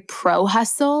very pro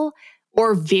hustle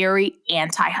or very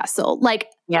anti hustle. Like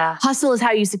hustle is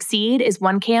how you succeed is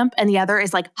one camp, and the other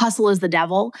is like hustle is the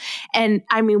devil. And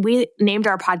I mean, we named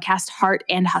our podcast Heart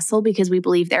and Hustle because we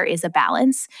believe there is a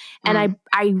balance. And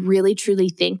I really, truly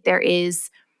think there is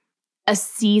a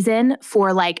season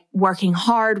for like working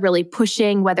hard, really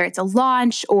pushing, whether it's a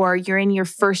launch or you're in your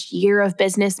first year of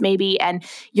business maybe, and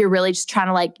you're really just trying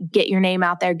to like get your name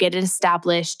out there, get it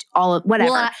established, all of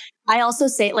whatever. Well, I also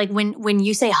say like when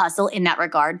you say hustle in that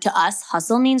regard, to us,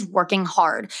 hustle means working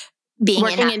hard.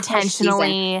 Working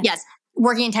intentionally. Yes.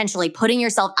 Working intentionally, putting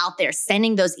yourself out there,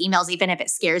 sending those emails, even if it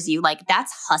scares you, like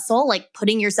that's hustle, like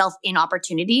putting yourself in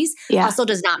opportunities. Yeah. Hustle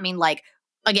does not mean like,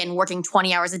 again, working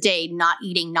 20 hours a day, not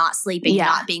eating, not sleeping,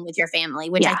 not being with your family,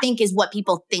 which I think is what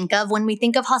people think of when we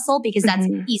think of hustle, because that's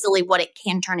easily what it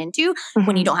can turn into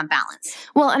when you don't have balance.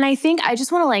 Well, and I think I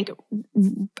just want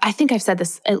to I think I've said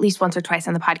this at least once or twice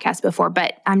on the podcast before,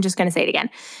 but I'm just going to say it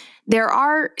again. There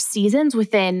are seasons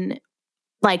within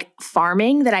like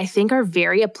farming that I think are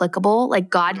very applicable. Like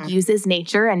God uses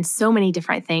nature and so many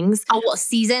different things. Oh, well,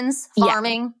 seasons,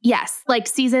 farming. Yeah. Yes. Like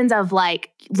seasons of like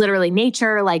literally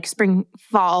nature, like spring,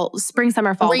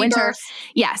 summer, fall, winter.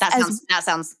 Yes. That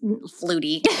sounds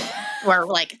fluty or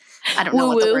like, I don't know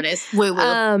what the word is. Woo-woo.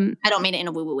 I don't mean it in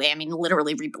a woo-woo way. I mean,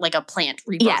 literally like a plant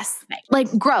rebirth. Yes.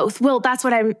 Like growth. Well, that's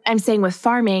what I'm saying with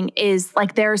farming is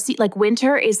like like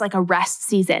winter is like a rest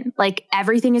season. Like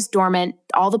everything is dormant,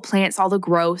 all the plants, all the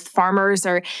growth. Farmers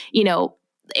are,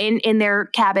 in their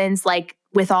cabins, like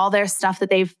with all their stuff that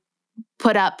they've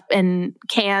put up and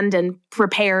canned and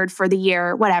prepared for the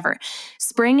year, whatever.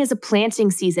 Spring is a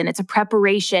planting season. It's a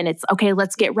preparation. It's okay,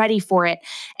 let's get ready for it.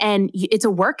 And it's a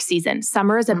work season.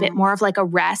 Summer is a bit more of like a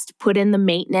rest, put in the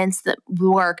maintenance, the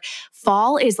work.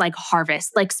 Fall is like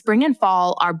harvest. Like spring and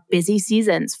fall are busy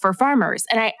seasons for farmers.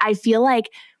 And I feel like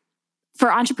for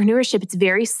entrepreneurship, it's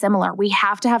very similar. We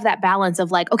have to have that balance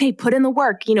of like, okay, put in the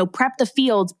work, prep the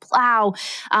fields, plow,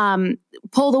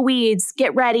 pull the weeds,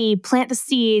 get ready, plant the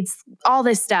seeds, all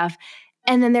this stuff.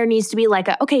 And then there needs to be like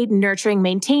nurturing,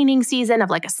 maintaining season of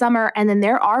like a summer. And then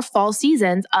there are fall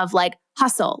seasons of like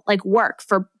hustle, like work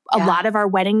for a lot of our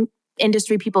wedding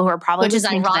industry people who are probably which is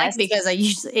listening ironic to this.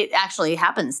 because it actually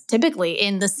happens typically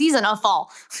in the season of fall.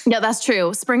 No, that's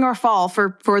true. Spring or fall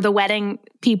for the wedding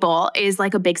people is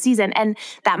like a big season. And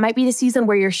that might be the season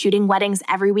where you're shooting weddings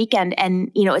every weekend. And,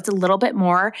 you know, it's a little bit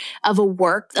more of a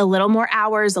work, a little more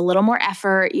hours, a little more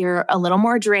effort. You're a little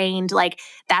more drained. Like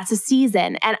that's a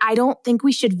season. And I don't think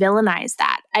we should villainize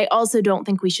that. I also don't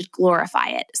think we should glorify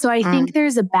it. So I think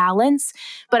there's a balance,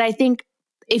 but I think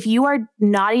if you are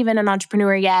not even an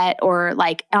entrepreneur yet or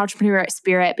like an entrepreneur at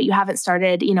spirit, but you haven't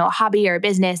started, you know, a hobby or a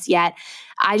business yet,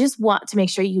 I just want to make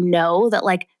sure you know that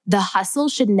like the hustle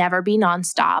should never be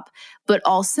nonstop, but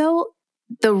also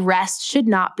the rest should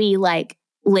not be like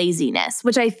laziness,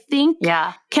 which I think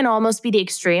can almost be the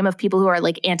extreme of people who are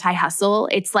like anti-hustle.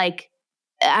 It's like,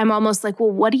 I'm almost like,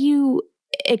 well, what do you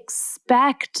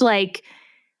expect?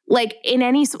 Like in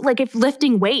any, like if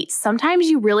lifting weights, sometimes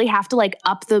you really have to like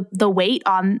up the weight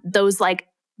on those like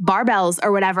barbells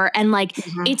or whatever. And like,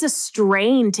 it's a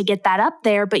strain to get that up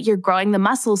there, but you're growing the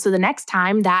muscle. So the next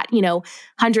time that, you know,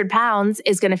 100 pounds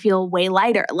is going to feel way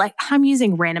lighter. Like I'm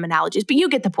using random analogies, but you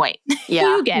get the point.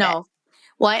 Yeah. You get it.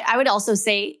 Well, I would also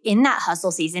say in that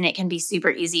hustle season, it can be super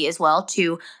easy as well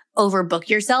to overbook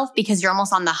yourself because you're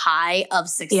almost on the high of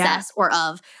success or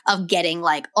of getting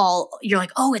like you're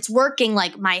like, oh, it's working.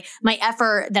 Like my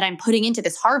effort that I'm putting into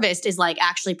this harvest is like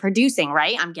actually producing,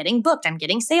 right? I'm getting booked, I'm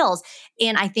getting sales.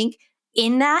 And I think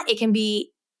in that it can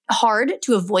be hard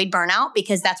to avoid burnout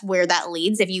because that's where that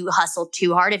leads. If you hustle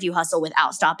too hard, if you hustle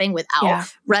without stopping, without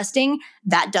resting,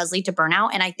 that does lead to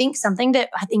burnout. And I think something that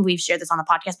I think we've shared this on the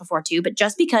podcast before too, but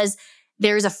just because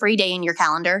there's a free day in your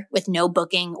calendar with no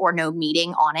booking or no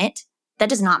meeting on it, that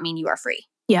does not mean you are free.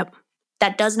 Yep.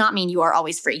 That does not mean you are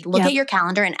always free. Look at your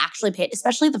calendar and actually pay it,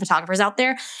 especially the photographers out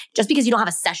there. Just because you don't have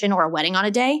a session or a wedding on a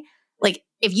day, like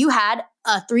if you had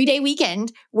a 3-day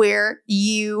weekend where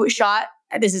you shot,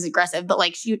 this is aggressive, but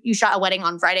like you shot a wedding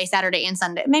on Friday, Saturday, and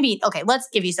Sunday. Maybe, okay, let's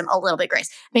give you a little bit grace.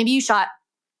 Maybe you shot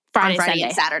Friday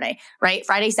and Saturday, right?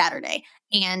 Friday, Saturday,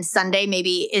 and Sunday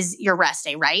maybe is your rest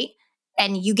day, right?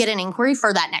 And you get an inquiry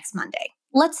for that next Monday.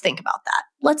 Let's think about that.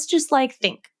 Let's just like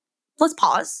think. Let's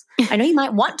pause. I know you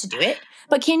might want to do it,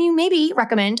 but can you maybe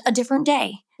recommend a different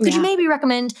day? Could you maybe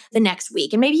recommend the next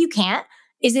week? And maybe you can't.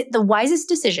 Is it the wisest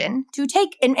decision to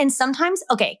take? And sometimes,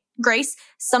 okay, Grace,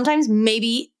 sometimes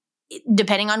maybe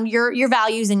depending on your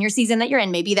values and your season that you're in,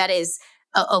 maybe that is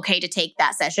okay to take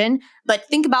that session. But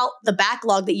think about the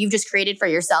backlog that you've just created for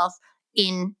yourself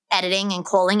in editing and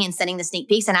calling and sending the sneak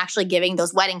peeks and actually giving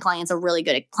those wedding clients a really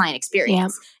good client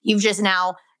experience. You've just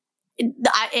now,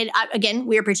 again,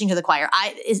 we are preaching to the choir.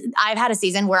 I've had a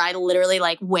season where I literally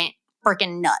like went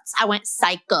freaking nuts. I went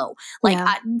psycho.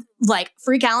 Like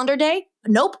free calendar day.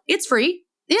 Nope, it's free.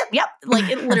 Yep. Like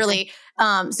it literally.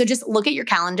 So just look at your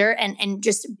calendar and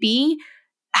just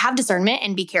have discernment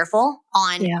and be careful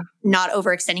on not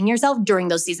overextending yourself during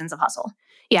those seasons of hustle.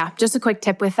 Yeah, just a quick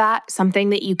tip with that. Something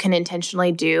that you can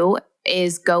intentionally do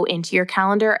is go into your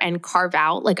calendar and carve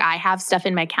out, like I have stuff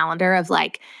in my calendar of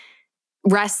like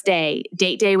rest day,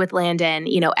 date day with Landon,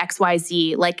 you know,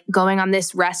 XYZ, like going on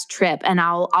this rest trip, and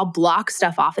I'll block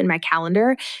stuff off in my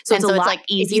calendar. So it's a lot like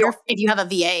easier. If you have a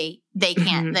VA, they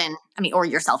can't then, I mean, or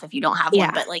yourself if you don't have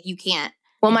one, but like you can't.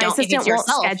 Well, my assistant won't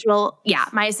schedule. Yeah,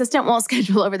 my assistant won't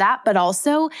schedule over that. But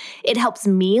also, it helps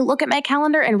me look at my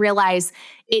calendar and realize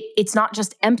it's not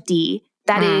just empty.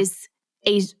 That is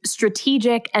a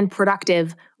strategic and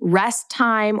productive rest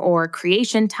time or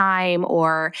creation time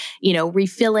or, you know,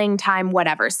 refilling time,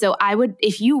 whatever. So I would,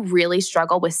 if you really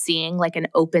struggle with seeing like an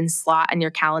open slot in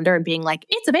your calendar and being like,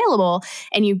 it's available,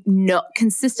 and you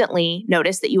consistently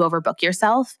notice that you overbook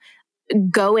yourself,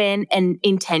 go in and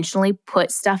intentionally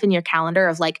put stuff in your calendar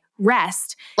of like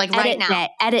rest, like right now,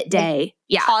 edit day.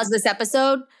 Yeah. Pause this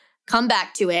episode, come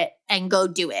back to it and go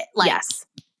do it. Like, yes.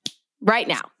 Right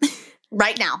now.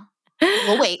 Right now.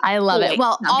 We'll wait. I love it.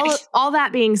 Well, all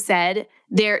that being said,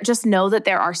 just know that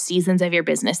there are seasons of your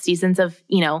business, seasons of,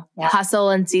 you know, hustle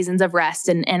and seasons of rest.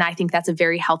 And I think that's a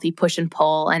very healthy push and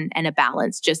pull and a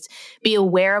balance. Just be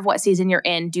aware of what season you're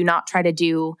in. Do not try to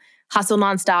do hustle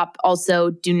nonstop.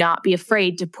 Also, do not be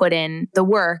afraid to put in the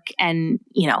work and,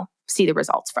 you know, see the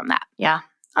results from that. Yeah.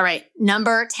 All right.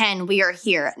 Number 10, we are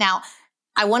here. Now,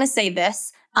 I want to say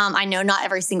this. I know not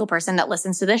every single person that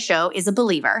listens to this show is a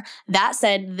believer. That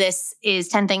said, this is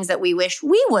 10 things that we wish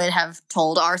we would have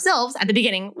told ourselves at the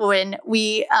beginning when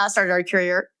we started our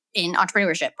career in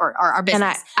entrepreneurship or our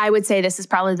business. And I would say this is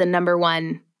probably the number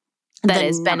one that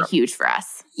has been huge for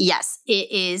us. Yes,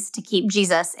 it is to keep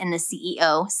Jesus in the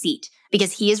CEO seat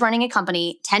because he is running a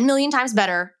company 10 million times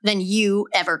better than you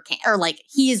ever can. Or like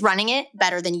he is running it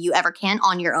better than you ever can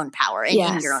on your own power and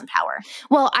in your own power.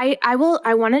 Well, I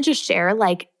want to just share,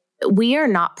 like, we are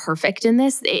not perfect in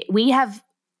this. We have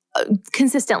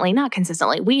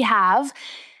we have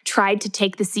tried to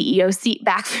take the CEO seat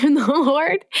back from the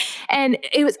Lord. And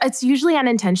it's usually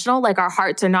unintentional. Like, our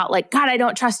hearts are not like, God, I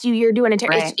don't trust you. You're doing it.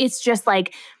 Right. It's just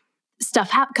like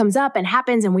stuff comes up and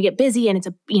happens and we get busy and it's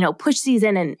a, push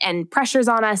season and pressure's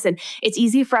on us. And it's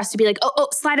easy for us to be like, oh,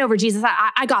 slide over, Jesus.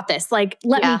 I got this. Like,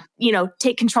 let me,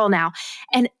 take control now.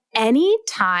 And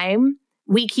anytime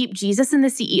we keep Jesus in the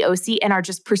CEO seat and are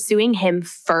just pursuing him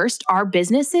first, our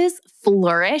businesses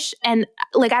flourish. And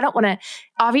like, I don't want to,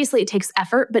 obviously it takes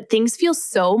effort, but things feel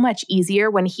so much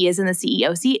easier when he is in the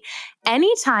CEO seat.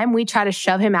 Anytime we try to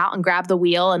shove him out and grab the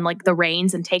wheel and like the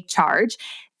reins and take charge,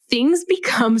 things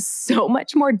become so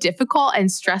much more difficult and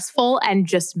stressful and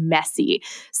just messy.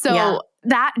 So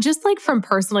that, just like from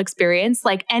personal experience,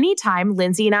 like anytime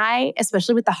Lindsay and I,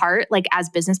 especially with the heart, like as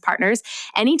business partners,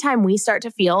 anytime we start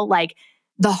to feel like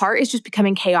the heart is just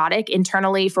becoming chaotic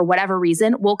internally for whatever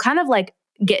reason, we'll kind of like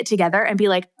get together and be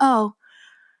like, oh,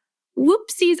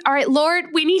 whoopsies. All right, Lord,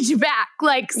 we need you back.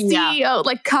 Like CEO,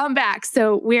 like come back.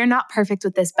 So we're not perfect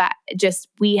with this, but just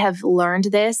we have learned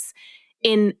this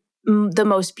in the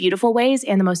most beautiful ways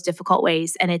and the most difficult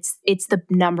ways. And it's the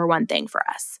number one thing for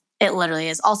us. It literally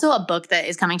is. Also, a book that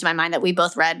is coming to my mind that we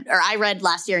both read, or I read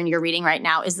last year and you're reading right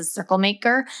now, is The Circle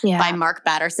Maker by Mark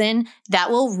Batterson.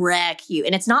 That will wreck you.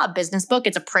 And it's not a business book.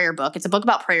 It's a prayer book. It's a book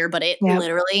about prayer, but it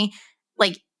literally,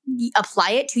 like,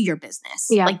 apply it to your business.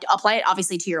 Like, apply it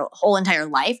obviously to your whole entire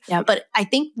life. But I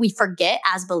think we forget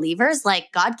as believers,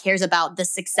 like, God cares about the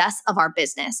success of our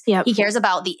business. He cares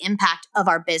about the impact of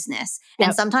our business.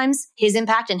 And sometimes his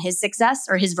impact and his success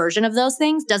or his version of those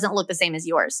things doesn't look the same as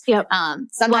yours.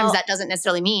 Sometimes that doesn't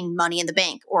necessarily mean money in the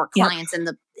bank or clients in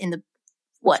the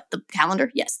the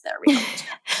calendar? Yes, there we go.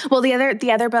 Well,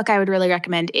 the other book I would really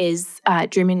recommend is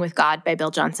Dreaming with God by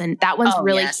Bill Johnson. That one's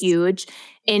really huge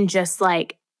in just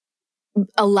like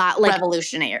a lot, like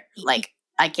revolutionary. Like,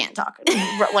 I can't talk.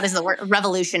 What is the word?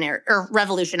 Revolutionary or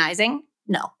revolutionizing?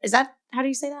 No, is that, how do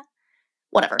you say that?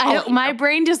 Whatever. My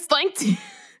brain just blanked.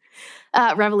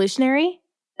 Revolutionary.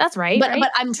 That's right.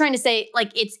 But I'm trying to say,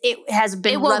 like, it has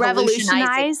been. It will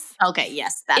revolutionize. Okay.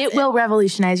 Yes. It will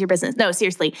revolutionize your business. No,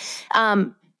 seriously.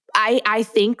 I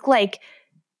think like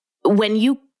when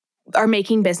you are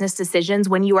making business decisions,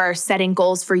 when you are setting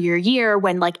goals for your year,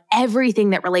 when like everything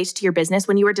that relates to your business,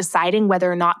 when you are deciding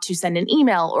whether or not to send an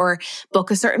email or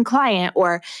book a certain client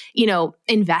or,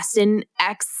 invest in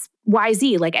X, Y,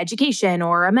 Z, like education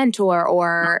or a mentor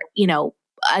or,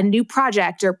 a new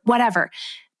project or whatever.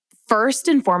 First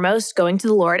and foremost, going to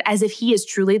the Lord as if he is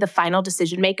truly the final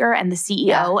decision maker and the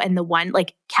CEO and the one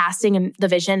like casting the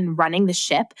vision and running the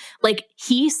ship. Like,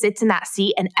 he sits in that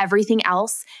seat and everything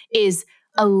else is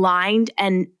aligned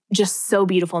and just so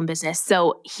beautiful in business.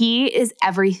 So he is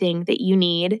everything that you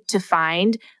need to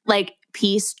find like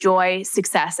peace, joy,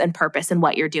 success, and purpose in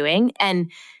what you're doing.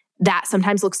 And that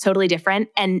sometimes looks totally different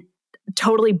and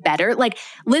totally better. Like,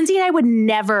 Lindsay and I would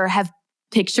never have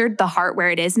pictured the heart where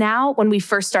it is now when we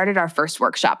first started our first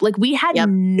workshop. Like, we had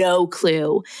no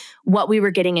clue what we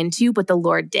were getting into, but the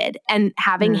Lord did. And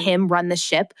having him run the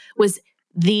ship was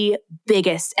the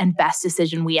biggest and best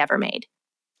decision we ever made.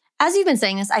 As you've been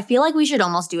saying this, I feel like we should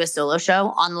almost do a solo show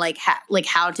on like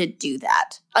how to do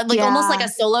that. Almost like a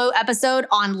solo episode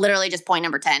on literally just point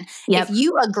number 10. If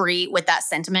you agree with that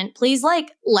sentiment, please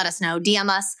like let us know, DM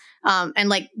us. And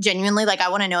like genuinely, like I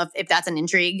want to know if that's an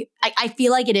intrigue. I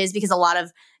feel like it is because a lot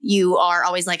of you are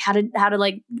always like how to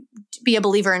like be a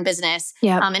believer in business.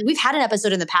 And we've had an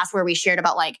episode in the past where we shared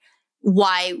about like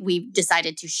why we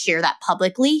decided to share that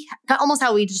publicly, almost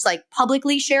how we just like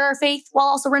publicly share our faith while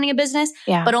also running a business,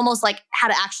 but almost like how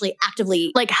to actually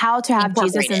actively like how to have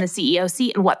Jesus in the CEO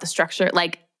seat and what the structure looks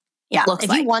like.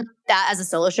 If you want that as a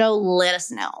solo show, let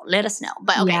us know.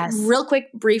 But okay, real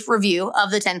quick, brief review of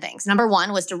the 10 things. Number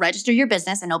 1 was to register your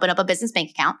business and open up a business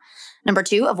bank account. Number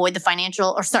 2, don't avoid the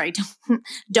financial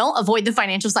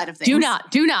side of things.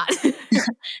 Do not.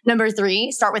 Number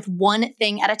 3, start with one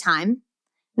thing at a time.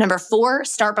 Number 4,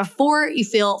 start before you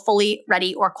feel fully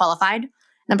ready or qualified.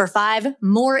 Number 5,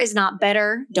 more is not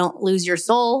better. Don't lose your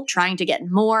soul trying to get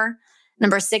more.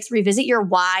 Number 6, revisit your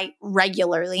why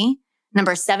regularly.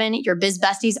 Number 7, your biz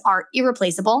besties are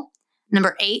irreplaceable.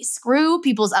 Number 8, screw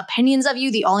people's opinions of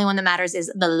you. The only one that matters is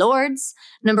the Lord's.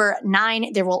 Number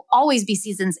 9, there will always be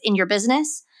seasons in your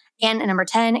business. And number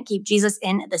 10, keep Jesus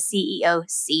in the CEO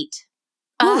seat.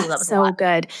 Ooh, that was so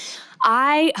good.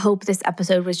 I hope this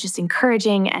episode was just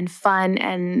encouraging and fun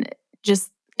and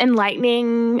just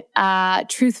enlightening,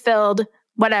 truth-filled,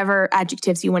 whatever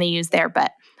adjectives you want to use there.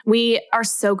 But we are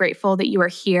so grateful that you are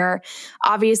here.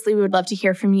 Obviously, we would love to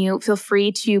hear from you. Feel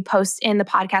free to post in the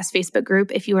podcast Facebook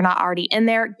group if you are not already in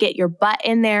there. Get your butt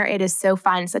in there. It is so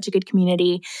fun, such a good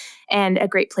community, and a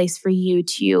great place for you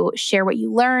to share what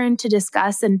you learn, to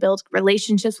discuss and build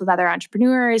relationships with other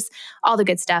entrepreneurs, all the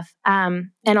good stuff.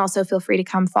 And also feel free to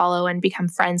come follow and become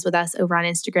friends with us over on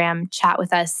Instagram, chat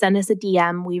with us, send us a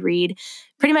DM. We read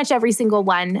pretty much every single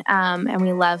one, and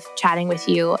we love chatting with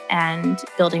you and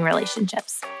building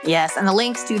relationships. Yes, and the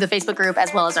links to the Facebook group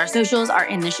as well as our socials are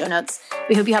in the show notes.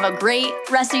 We hope you have a great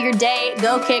rest of your day.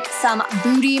 Go kick some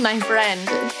booty, my friend.